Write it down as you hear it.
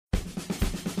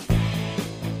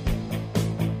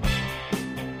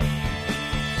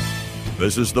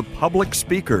This is The Public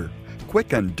Speaker,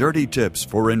 quick and dirty tips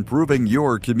for improving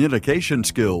your communication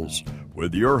skills,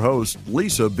 with your host,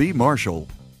 Lisa B. Marshall.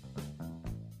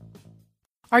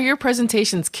 Are your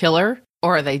presentations killer,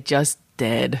 or are they just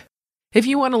dead? If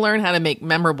you want to learn how to make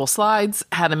memorable slides,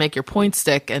 how to make your points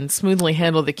stick, and smoothly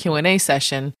handle the Q&A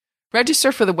session,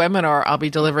 register for the webinar I'll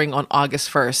be delivering on August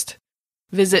 1st.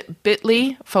 Visit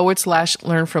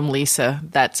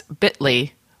bit.ly/learnfromlisa. That's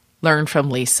bit.ly, learn from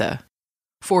Lisa,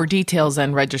 for details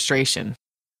and registration.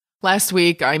 Last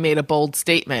week, I made a bold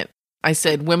statement. I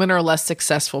said women are less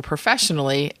successful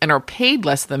professionally and are paid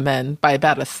less than men by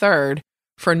about a third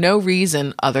for no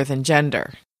reason other than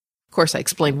gender. Of course, I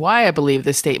explained why I believe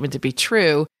this statement to be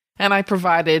true, and I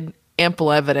provided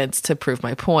ample evidence to prove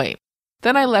my point.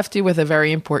 Then I left you with a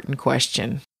very important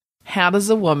question. How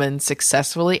does a woman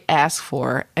successfully ask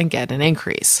for and get an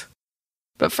increase?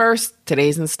 But first,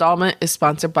 today's installment is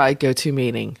sponsored by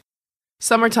GoToMeeting.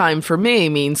 Summertime for me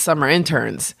means summer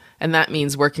interns, and that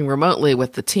means working remotely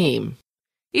with the team.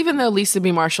 Even though Lisa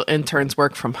B. Marshall interns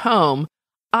work from home,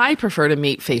 I prefer to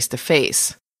meet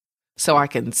face-to-face, so I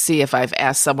can see if I've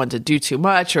asked someone to do too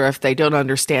much or if they don't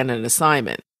understand an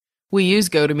assignment. We use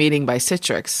GoToMeeting by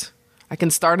Citrix. I can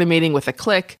start a meeting with a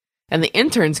click, and the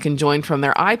interns can join from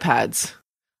their iPads.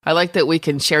 I like that we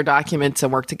can share documents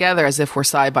and work together as if we're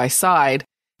side by side,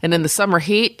 and in the summer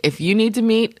heat, if you need to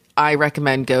meet, I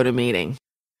recommend GoToMeeting.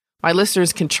 My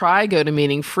listeners can try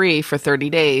GoToMeeting free for 30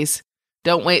 days.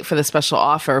 Don't wait for the special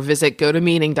offer. Visit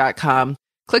gotomeeting.com.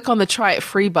 Click on the Try It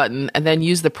Free button and then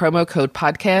use the promo code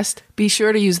podcast. Be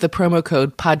sure to use the promo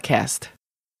code podcast.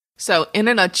 So, in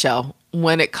a nutshell,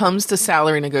 when it comes to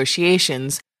salary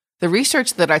negotiations, the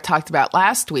research that I talked about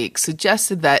last week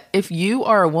suggested that if you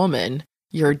are a woman,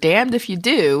 you're damned if you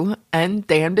do and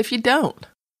damned if you don't.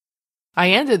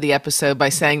 I ended the episode by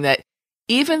saying that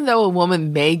even though a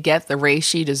woman may get the raise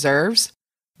she deserves,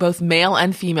 both male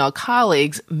and female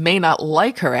colleagues may not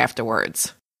like her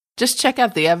afterwards. Just check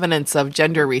out the evidence of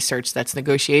gender research, that's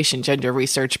negotiation gender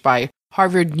research by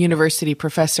Harvard University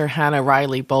professor Hannah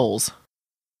Riley Bowles.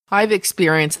 I've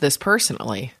experienced this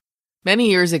personally. Many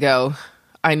years ago,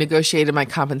 I negotiated my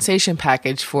compensation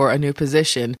package for a new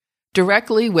position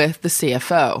directly with the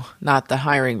CFO, not the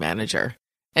hiring manager.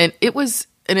 And it was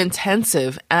an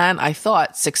intensive and, I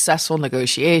thought, successful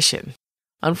negotiation.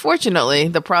 Unfortunately,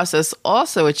 the process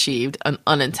also achieved an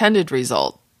unintended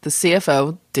result. The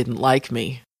CFO didn't like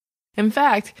me. In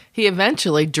fact, he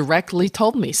eventually directly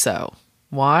told me so.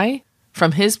 Why?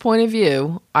 From his point of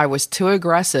view, I was too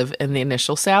aggressive in the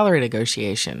initial salary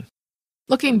negotiation.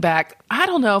 Looking back, I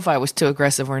don't know if I was too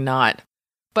aggressive or not,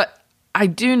 but I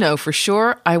do know for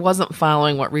sure I wasn't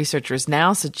following what researchers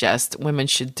now suggest women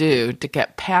should do to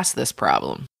get past this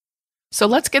problem. So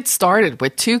let's get started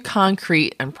with 2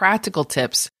 concrete and practical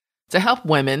tips to help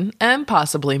women, and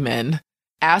possibly men,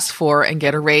 ask for and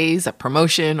get a raise, a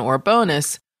promotion, or a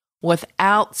bonus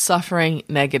without suffering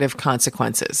negative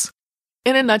consequences.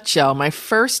 In a nutshell, my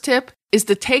first tip is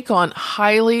to take on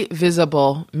highly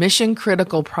visible,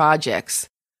 mission-critical projects,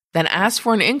 then ask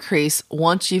for an increase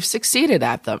once you've succeeded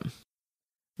at them.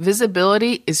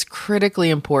 Visibility is critically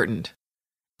important,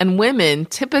 and women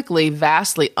typically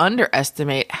vastly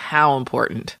underestimate how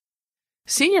important.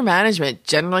 Senior management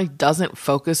generally doesn't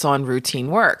focus on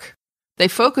routine work. They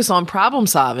focus on problem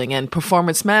solving and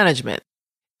performance management.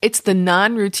 It's the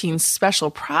non-routine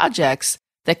special projects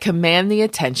that command the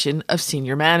attention of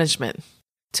senior management.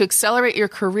 To accelerate your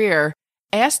career,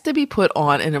 ask to be put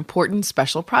on an important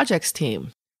special projects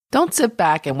team. Don't sit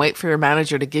back and wait for your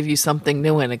manager to give you something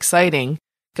new and exciting.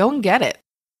 Go and get it.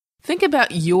 Think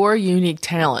about your unique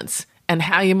talents and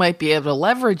how you might be able to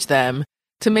leverage them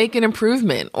to make an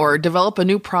improvement or develop a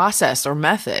new process or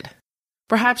method.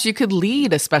 Perhaps you could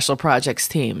lead a special projects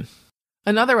team.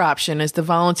 Another option is to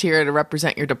volunteer to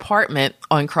represent your department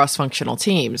on cross-functional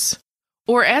teams,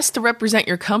 or ask to represent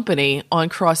your company on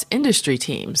cross-industry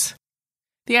teams.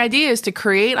 The idea is to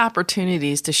create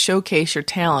opportunities to showcase your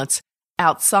talents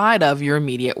outside of your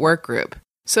immediate work group,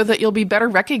 so that you'll be better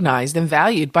recognized and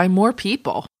valued by more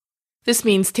people. This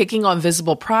means taking on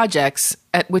visible projects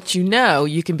at which you know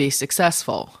you can be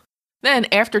successful. Then,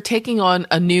 after taking on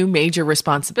a new major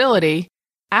responsibility,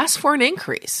 ask for an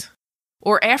increase.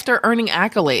 Or after earning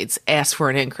accolades, ask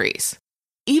for an increase.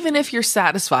 Even if you're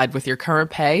satisfied with your current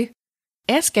pay,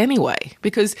 ask anyway,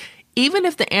 because even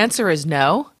if the answer is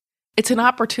no, it's an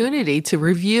opportunity to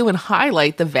review and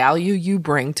highlight the value you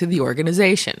bring to the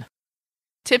organization.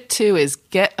 Tip 2 is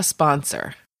get a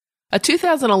sponsor. A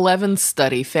 2011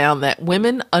 study found that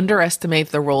women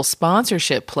underestimate the role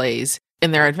sponsorship plays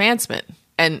in their advancement,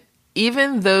 and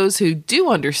even those who do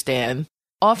understand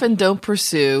often don't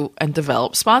pursue and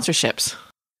develop sponsorships.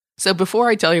 So before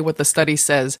I tell you what the study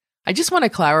says, I just want to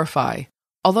clarify.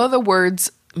 Although the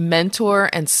words mentor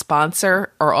and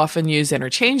sponsor are often used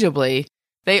interchangeably,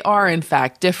 they are in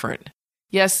fact different.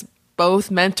 Yes,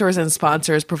 both mentors and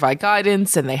sponsors provide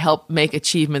guidance and they help make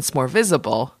achievements more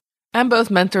visible. And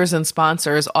both mentors and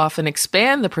sponsors often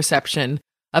expand the perception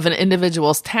of an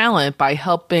individual's talent by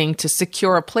helping to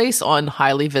secure a place on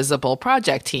highly visible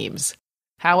project teams.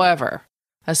 However,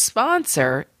 a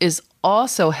sponsor is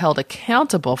also held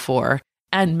accountable for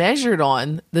and measured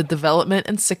on the development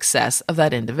and success of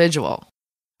that individual.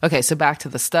 Okay, so back to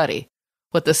the study.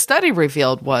 What the study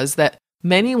revealed was that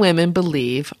many women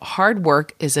believe hard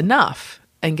work is enough,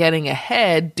 and getting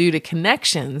ahead due to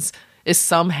connections is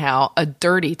somehow a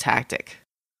dirty tactic.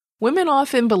 Women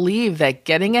often believe that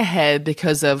getting ahead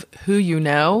because of who you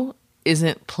know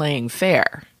isn't playing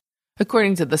fair.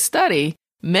 According to the study,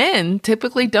 men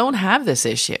typically don't have this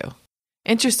issue.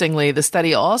 Interestingly, the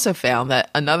study also found that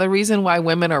another reason why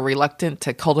women are reluctant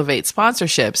to cultivate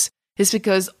sponsorships is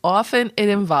because often it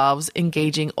involves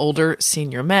engaging older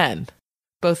senior men.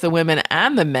 Both the women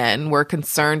and the men were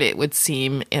concerned it would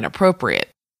seem inappropriate.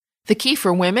 The key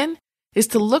for women is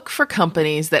to look for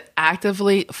companies that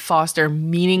actively foster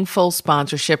meaningful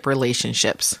sponsorship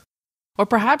relationships. Or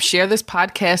perhaps share this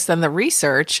podcast and the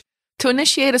research to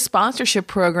initiate a sponsorship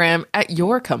program at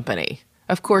your company,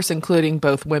 of course, including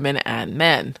both women and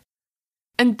men.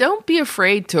 And don't be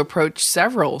afraid to approach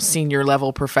several senior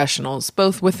level professionals,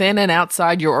 both within and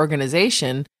outside your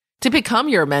organization, to become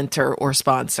your mentor or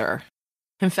sponsor.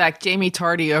 In fact, Jamie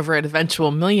Tardy over at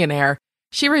Eventual Millionaire,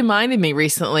 she reminded me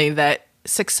recently that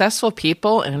successful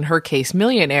people, and in her case,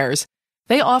 millionaires,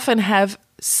 they often have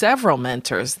several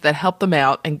mentors that help them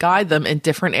out and guide them in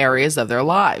different areas of their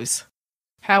lives.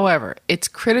 However, it's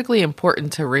critically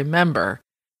important to remember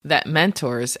that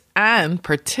mentors, and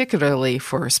particularly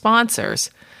for sponsors,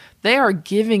 they are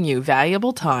giving you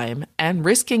valuable time and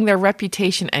risking their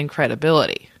reputation and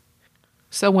credibility.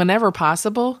 So whenever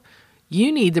possible,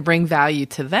 you need to bring value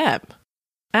to them.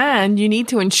 And you need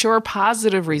to ensure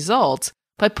positive results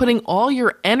by putting all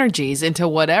your energies into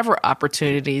whatever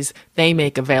opportunities they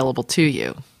make available to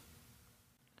you.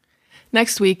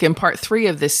 Next week, in part 3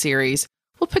 of this series,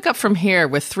 we'll pick up from here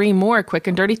with 3 more quick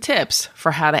and dirty tips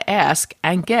for how to ask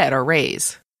and get a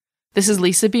raise. This is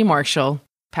Lisa B. Marshall,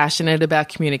 passionate about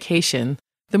communication.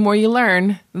 The more you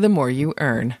learn, the more you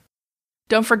earn.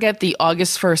 Don't forget the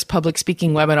August 1st public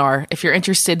speaking webinar. If you're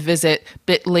interested, visit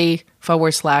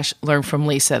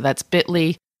bit.ly/learnfromlisa. That's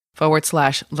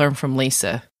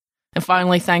bit.ly/learnfromlisa. And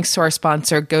finally, thanks to our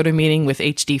sponsor, GoToMeeting with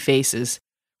HD Faces.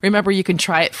 Remember, you can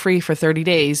try it free for 30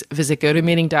 days. Visit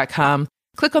gotomeeting.com,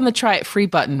 click on the Try It Free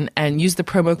button, and use the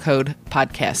promo code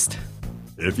PODCAST.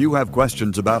 If you have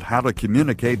questions about how to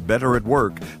communicate better at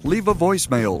work, leave a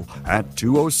voicemail at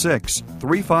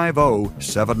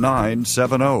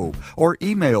 206-350-7970 or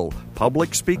email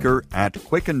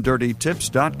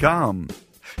publicspeaker@quickanddirtytips.com.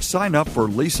 Sign up for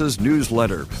Lisa's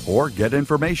newsletter or get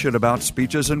information about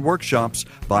speeches and workshops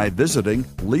by visiting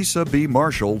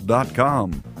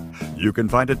lisabmarshall.com. You can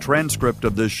find a transcript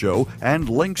of this show and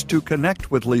links to connect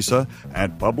with Lisa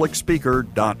at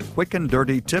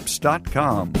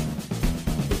publicspeaker.quickanddirtytips.com.